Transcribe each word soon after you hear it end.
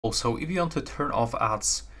Also, if you want to turn off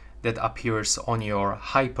ads that appears on your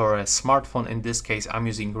HyperOS smartphone, in this case I'm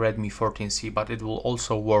using Redmi 14C, but it will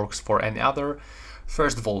also works for any other.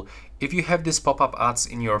 First of all, if you have this pop-up ads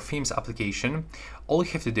in your themes application, all you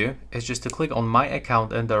have to do is just to click on my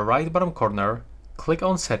account in the right bottom corner, click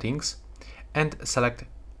on settings and select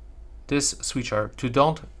this switcher to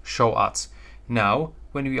don't show ads. Now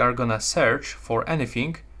when we are gonna search for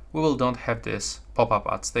anything, we will don't have this pop-up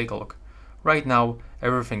ads. Take a look. Right now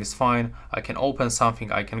everything is fine. I can open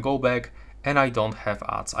something, I can go back, and I don't have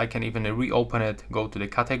ads. I can even reopen it, go to the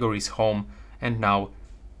categories home, and now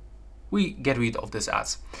we get rid of these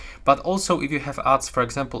ads. But also if you have ads, for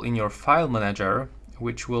example, in your file manager,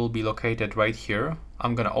 which will be located right here,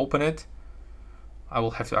 I'm gonna open it. I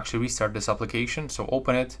will have to actually restart this application, so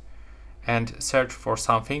open it and search for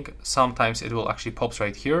something. Sometimes it will actually pops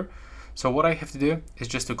right here. So what I have to do is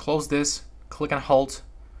just to close this, click and hold,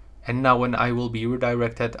 and now when I will be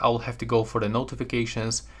redirected, I will have to go for the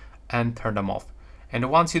notifications and turn them off.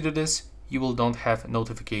 And once you do this, you will don't have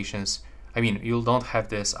notifications. You'll don't have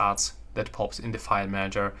this ads that pops in the file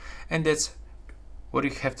manager. And that's what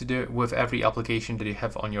you have to do with every application that you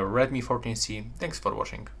have on your Redmi 14C. Thanks for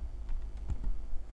watching.